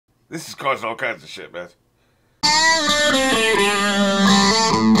This is causing all kinds of shit, man.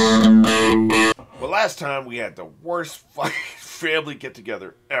 Well, last time we had the worst fucking family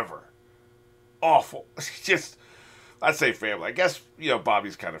get-together ever. Awful. Just, I'd say family. I guess,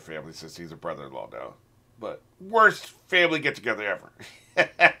 Bobby's kind of family since he's a brother-in-law now. But worst family get-together ever.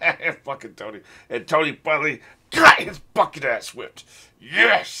 Fucking Tony. And Tony finally got his bucket ass whipped.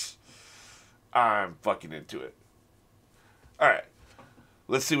 Yes! I'm fucking into it. Alright.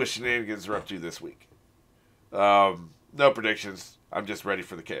 Let's see what shenanigans are up to this week. No predictions. I'm just ready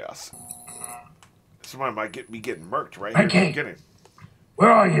for the chaos. Somebody might be getting murked right here at the beginning.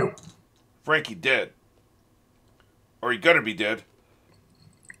 Where are you? Frankie dead. Or he gonna be dead.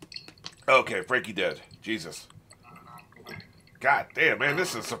 Okay, Frankie dead. Jesus. God damn, man,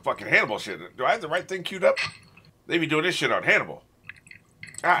 this is some fucking Hannibal shit. Do I have the right thing queued up? They be doing this shit on Hannibal.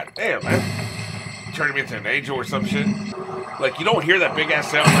 God damn, man. Turning me into an angel or some shit. Like, you don't hear that big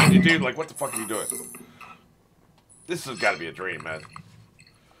ass sound behind you, dude. Like, what the fuck are you doing? This has got to be a dream, man.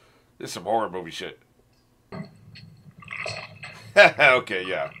 This is some horror movie shit. Okay,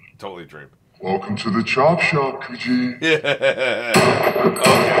 yeah. Totally a dream. Welcome to the chop shop, Kuji. Okay.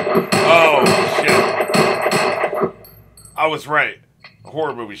 Oh, shit. I was right.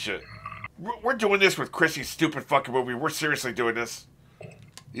 Horror movie shit. We're doing this with Chrissy's stupid fucking movie. We're seriously doing this.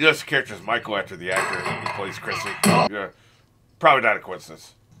 You know, the character is Michael after the actor who plays Chrissy. Yeah. Probably not a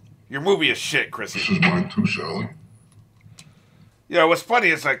coincidence. Your movie is shit, Chrissy. This is mine too, Sally. What's funny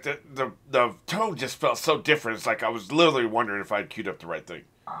is like the tone just felt so different. It's like I was literally wondering if I'd queued up the right thing.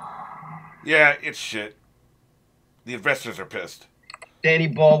 Yeah, it's shit. The investors are pissed. Danny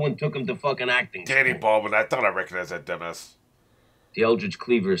Baldwin took him to fucking acting. Danny Baldwin, I thought I recognized that dumbass. The Eldridge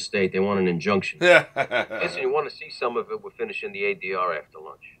Cleaver estate, they want an injunction. Yeah. Listen, you want to see some of it, we're finishing the ADR after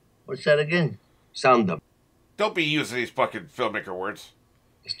lunch. What's that again? Sound up. Don't be using these fucking filmmaker words.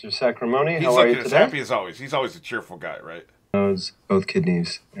 Mr. Sacramone, He's how are you looking as today? happy as always. He's always a cheerful guy, right? Nose, both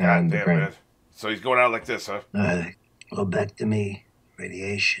kidneys, God and the damn, brain. man. So he's going out like this, huh? Lobectomy,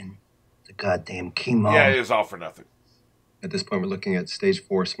 radiation, the goddamn chemo. Yeah, it is all for nothing. At this point, we're looking at stage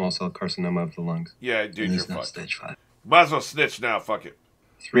 4 small cell carcinoma of the lungs. Yeah, dude, And you're it's not fucked. stage 5. Might as well snitch now, fuck it.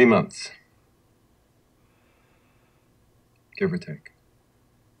 3 months. Give or take.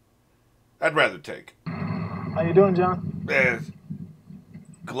 I'd rather take. How you doing, John? Man,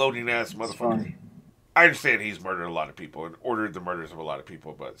 gloating ass motherfucker. Funny. I understand he's murdered a lot of people and ordered the murders of a lot of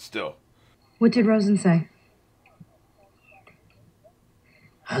people, but still. What did Rosen say?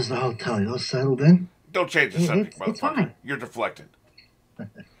 How's the hotel? You all settled in? Don't change the subject, It's motherfucker. fine. You're deflecting.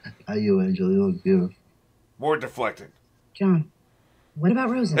 How you, Angel? You look beautiful. More deflecting. John, what about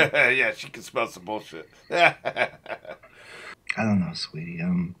Rosen? Yeah, she can smell some bullshit. I don't know, sweetie.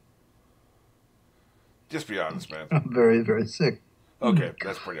 Just be honest, man. I'm very, very sick. Okay,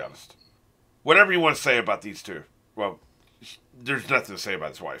 that's pretty honest. Whatever you want to say about these two, well, there's nothing to say about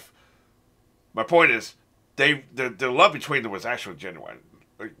his wife. My point is, the love between them was actually genuine.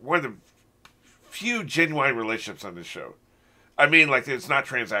 Like, one of the few genuine relationships on this show. I mean, like, it's not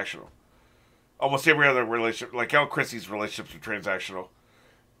transactional. Almost every other relationship, like how Chrissy's relationships are transactional.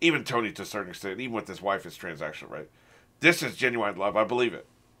 Even Tony, to a certain extent, even with his wife, is transactional, right? This is genuine love. I believe it.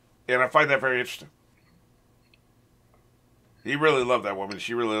 And I find that very interesting. He really loved that woman.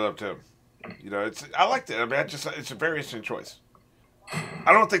 She really loved him. I like that. I mean, it's a very interesting choice.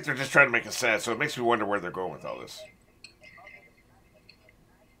 I don't think they're just trying to make us sad, so it makes me wonder where they're going with all this.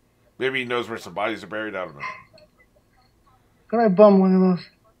 Maybe he knows where some bodies are buried. I don't know. Could I bum one of those?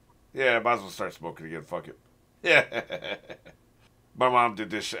 Yeah, might as well start smoking again. Fuck it. Yeah. My mom did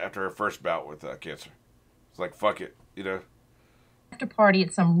this after her first bout with cancer. It's like, fuck it, Afterparty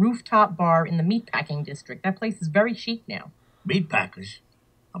at some rooftop bar in the meatpacking district. That place is very chic now. Meatpackers.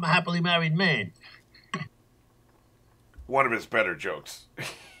 I'm a happily married man. One of his better jokes.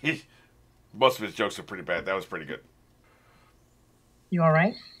 Most of his jokes are pretty bad. That was pretty good. You all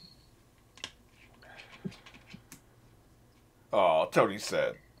right? Oh, Tony's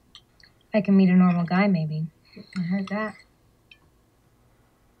sad. I can meet a normal guy, maybe. I heard that.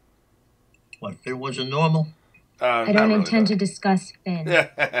 What, Finn wasn't normal? I don't intend to discuss Finn.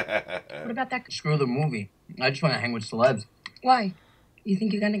 What about that? Screw the movie. I just want to hang with celebs. Why? You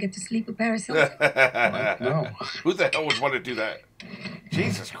think you're gonna get to sleep with Paris Hilton? No. Who the hell would want to do that?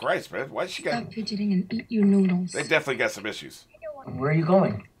 Jesus Christ, man. Why she got... Stop fidgeting and eat your noodles. They definitely got some issues. Where are you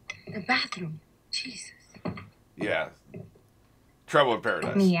going? The bathroom. Jesus. Yeah. Trouble in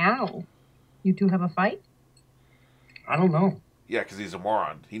paradise. Meow. You two have a fight? I don't know. Yeah, because he's a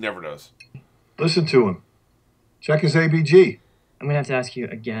moron. He never knows. Listen to him. Check his ABG. I'm gonna have to ask you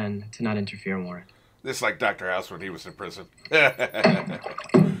again to not interfere more. This is like Dr. House when he was in prison.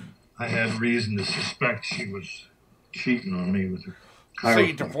 I had reason to suspect she was cheating on me with her So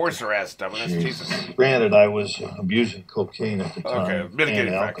you chiropractor. divorce her ass, dumbass. Jesus. Granted, I was abusing cocaine at the time Okay,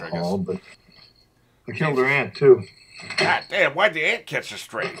 mitigating and factor, I alcohol, guess. but I killed her aunt too. God damn, why'd the aunt catch her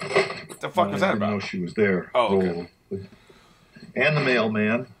straight? What the fuck was that I didn't know about? she was there. Oh, okay. And the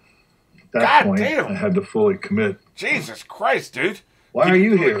mailman. At that God point, damn. I had to fully commit. Jesus Christ, dude. Why are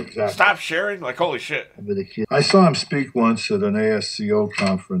you here exactly? Stop sharing? Like, holy shit. I saw him speak once at an ASCO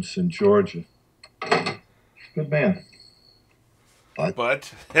conference in Georgia. Good man.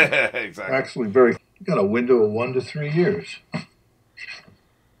 But, exactly. Actually, very. You got a window of 1 to 3 years.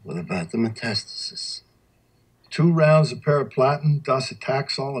 What about the metastasis? 2 rounds of paraplatin,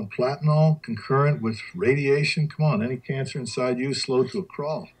 docetaxel, and platinol concurrent with radiation. Come on, any cancer inside you is slowed to a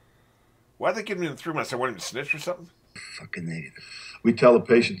crawl. Why'd they give me in 3 months? I want him to snitch or something? Fucking negative. We tell a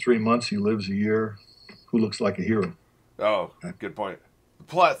patient 3 months, he lives a year. Who looks like a hero? Oh, good point. The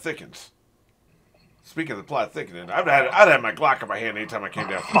plot thickens. Speaking of the plot thickening, I'd have my Glock in my hand anytime I came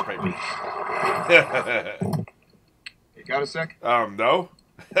down from this paper. You got a sec? No.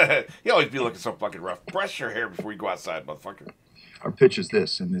 You always be looking so fucking rough. Brush your hair before you go outside, motherfucker. Our pitch is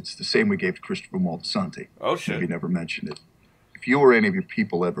this, and it's the same we gave to Christopher Moltisanti. Oh, shit. Maybe never mentioned it. If you or any of your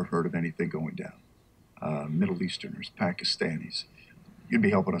people ever heard of anything going down, Middle Easterners, Pakistanis, you'd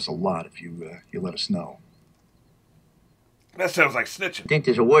be helping us a lot if you let us know. That sounds like snitching. I think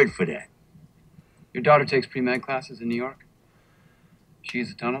there's a word for that. Your daughter takes pre-med classes in New York? She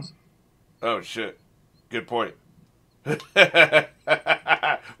uses the tunnels? Oh, shit. Good point. Boy, they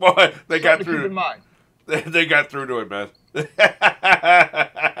got Something to through. keep in mind. They got through to it, man.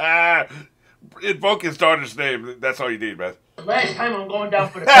 Invoke his daughter's name. That's all you need, man. The last time I'm going down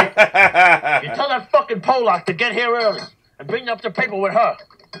for the paper. You tell that fucking Pollock to get here early and bring up the paper with her.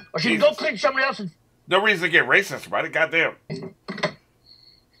 Or she can go clean somebody else. No reason to get racist about it. Goddamn.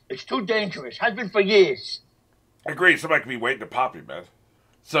 It's too dangerous. Has been for years. Agreed. Somebody could be waiting to pop you, man.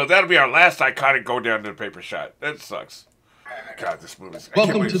 So that'll be our last iconic go down to the paper shot. That sucks. God, this movie's...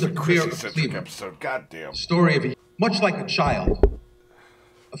 Welcome to the premiere of Cleveland. Episode. Goddamn. Story of much like a child.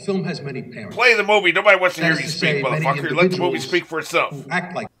 A film has many parents. Play the movie. Nobody wants to That hear is you to speak, say, many motherfucker. Let the movie individuals speak for itself. who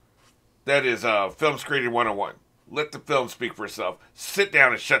act like... That is Film Screening 101. Let the film speak for itself. Sit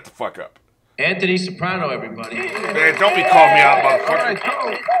down and shut the fuck up. Anthony Soprano, everybody. Man, don't be calling me out, motherfucker. All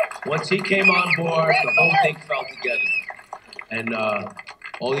right, once he came on board, the whole thing fell together. And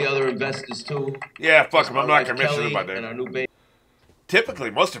all the other investors, too. Yeah, fuck him. I'm not Kelly commissioning about and our that. new baby. Typically,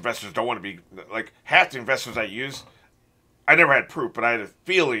 most investors don't want to be... Like, half the investors I use, I never had proof, but I had a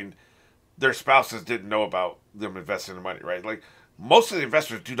feeling their spouses didn't know about them investing the money, right? Like, most of the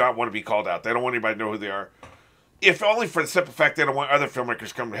investors do not want to be called out. They don't want anybody to know who they are. If only for the simple fact they don't want other filmmakers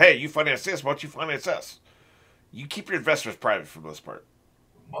to come, hey, you finance this, why don't you finance us? You keep your investors private for the most part.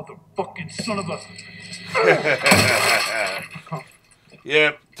 Motherfucking son of a...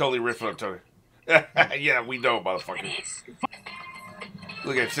 Yeah, totally riffing on Tony. Yeah, we know, motherfucker.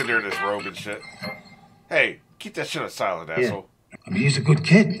 Look at him sitting there in his robe and shit. Hey, keep that shit on silent, asshole. I mean, he's a good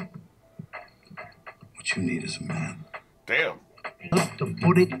kid. What you need is a man. Damn. To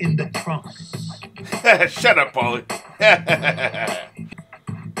put it in the trunk. Shut up, Paulie.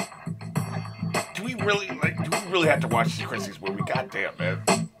 Do we really have to watch this Christie's movie? Goddamn, man.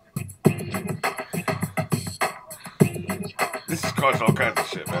 This is causing all kinds of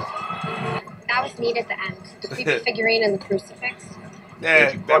shit, man. That was neat at the end. The creepy figurine and the crucifix.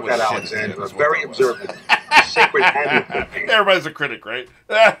 Yeah, that was shit. Alexandra. Very observant. Sacred animal. Everybody's a critic, right?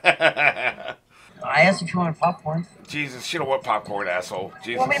 I asked if you wanted popcorn. Jesus, she don't want popcorn, asshole. Jesus.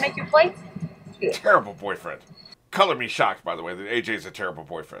 You want me to make you plates? Terrible boyfriend. Color me shocked, by the way, that AJ's a terrible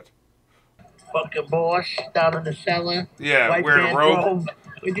boyfriend. Fucking boss down in the cellar. Yeah, White wearing a man robe.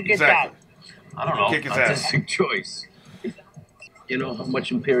 Where'd you get Exactly. I don't know. Kick his ass. Artistic choice. You know how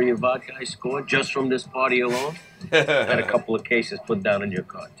much Imperial vodka I scored just from this party alone? Had a couple of cases put down in your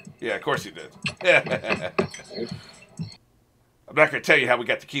card. Yeah, of course he did. I'm not going to tell you how we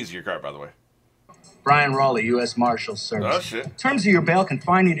got the keys to your car, by the way. Brian Raleigh, U.S. Marshal Service. Oh, shit. Terms of your bail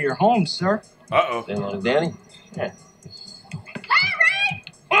confine you to your home, sir. Uh-oh. Say hello to Danny? Yeah.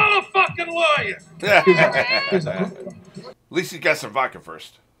 I'm a fucking lawyer! At least he got some vodka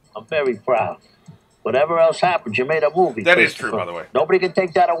first. I'm very proud. Whatever else happens, you made a movie. That is true, by the way. Nobody can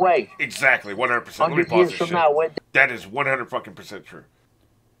take that away. Exactly, 100%. Let me 100 pause years this from shit. now, That is 100% true.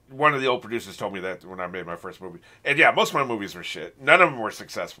 One of the old producers told me that when I made my first movie. And yeah, most of my movies were shit. None of them were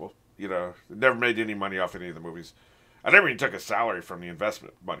successful. You know, never made any money off any of the movies. I never even took a salary from the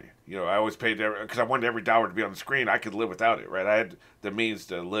investment money. You know, I always paid because I wanted every dollar to be on the screen. I could live without it, right? I had the means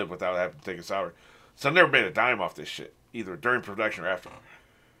to live without having to take a salary. So I never made a dime off this shit, either during production or after.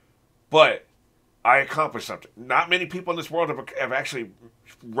 But I accomplished something. Not many people in this world have actually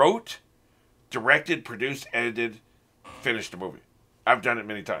wrote, directed, produced, edited, finished a movie. I've done it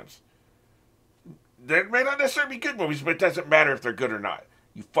many times. They may not necessarily be good movies, but it doesn't matter if they're good or not.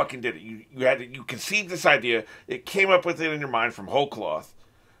 You fucking did it. You conceived this idea. It came up with it in your mind from whole cloth.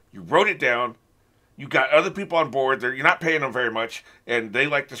 You wrote it down. You got other people on board. You're not paying them very much, and they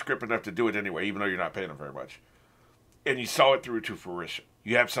like the script enough to do it anyway, even though you're not paying them very much. And you saw it through to fruition.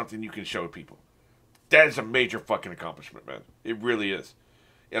 You have something you can show people. That is a major fucking accomplishment, man. It really is.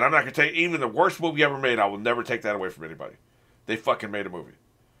 And I'm not going to take, even the worst movie ever made, I will never take that away from anybody. They fucking made a movie.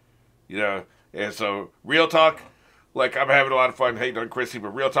 You know? And so, real talk, like, I'm having a lot of fun hating on Chrissy, but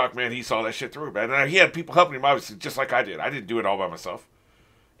real talk, man, he saw that shit through, man. And he had people helping him, obviously, just like I did. I didn't do it all by myself.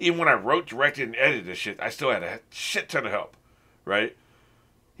 Even when I wrote, directed, and edited this shit, I still had a shit ton of help, right?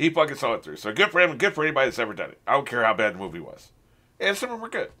 He fucking saw it through. So good for him and good for anybody that's ever done it. I don't care how bad the movie was. And some of them were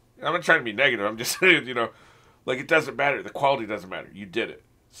good. I'm not trying to be negative. I'm just saying, you know, like, it doesn't matter. The quality doesn't matter. You did it.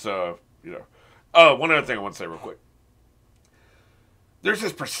 So, you know. Oh, one other thing I want to say real quick. There's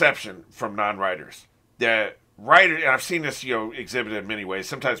this perception from non-writers that writers, and I've seen this, you know, exhibited in many ways.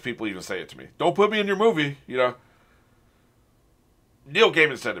 Sometimes people even say it to me. Don't put me in your movie, you know. Neil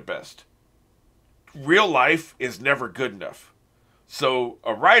Gaiman said it best. Real life is never good enough. So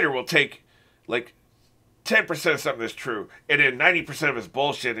a writer will take, like, 10% of something that's true, and then 90% of it's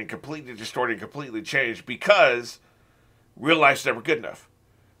bullshit and completely distorted and completely changed because real life's never good enough.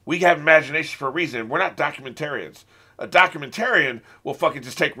 We have imagination for a reason. We're not documentarians. A documentarian will fucking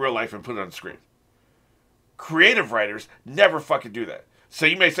just take real life and put it on the screen. Creative writers never fucking do that. So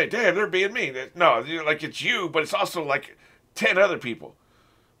you may say, damn, they're being mean. No, like, it's you, but it's also like 10 other people.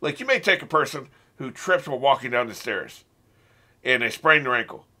 Like, you may take a person who trips while walking down the stairs and they sprain their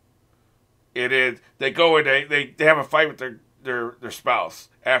ankle. And they go and they have a fight with their spouse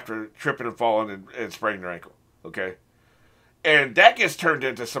after tripping and falling and spraining their ankle. Okay? And that gets turned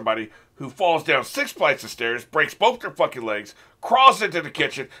into somebody who falls down 6 flights of stairs, breaks both their fucking legs, crawls into the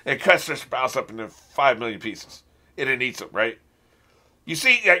kitchen, and cuts their spouse up into 5 million pieces. And then eats them, right? You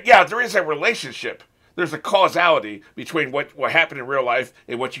see, yeah, there is a relationship. There's a causality between what happened in real life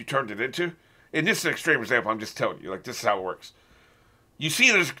and what you turned it into. And this is an extreme example. I'm just telling you. Like, this is how it works. You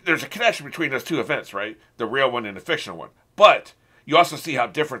see there's a connection between those two events, right? The real one and the fictional one. But you also see how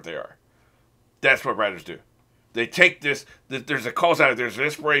different they are. That's what writers do. They take this, there's a causality, there's an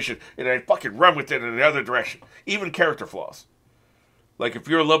inspiration, and they fucking run with it in the other direction. Even character flaws. Like, if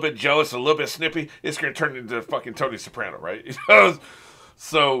you're a little bit jealous, a little bit snippy, it's going to turn into fucking Tony Soprano, right? You know?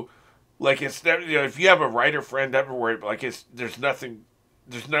 So, like, it's never, you know, if you have a writer friend, never worry. Like, there's going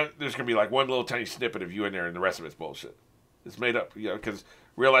to be like one little tiny snippet of you in there, and the rest of it's bullshit. It's made up, you know, because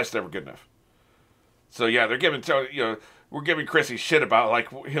real life's never good enough. So yeah, they're giving Tony, you know, we're giving Chrissy shit about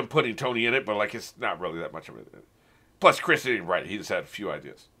like him putting Tony in it, but like it's not really that much of it. Plus, Chris didn't write it; he just had a few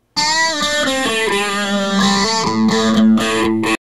ideas.